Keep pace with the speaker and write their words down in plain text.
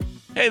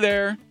Hey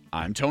there,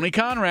 I'm Tony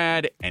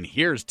Conrad, and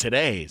here's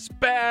today's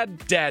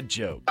bad dad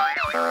joke.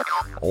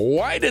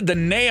 Why did the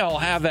nail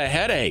have a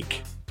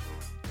headache?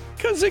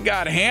 'Cause it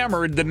got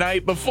hammered the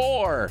night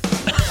before.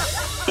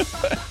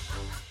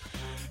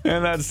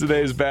 And that's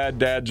today's bad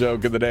dad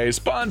joke of the day,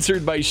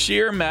 sponsored by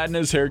Sheer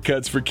Madness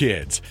Haircuts for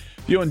Kids.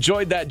 If you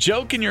enjoyed that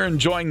joke and you're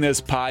enjoying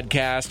this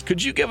podcast,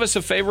 could you give us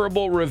a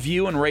favorable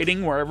review and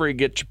rating wherever you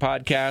get your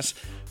podcasts?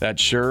 That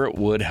sure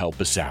would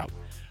help us out.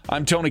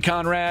 I'm Tony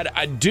Conrad.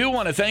 I do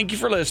want to thank you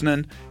for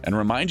listening and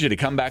remind you to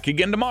come back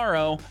again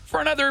tomorrow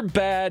for another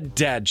bad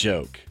dad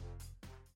joke.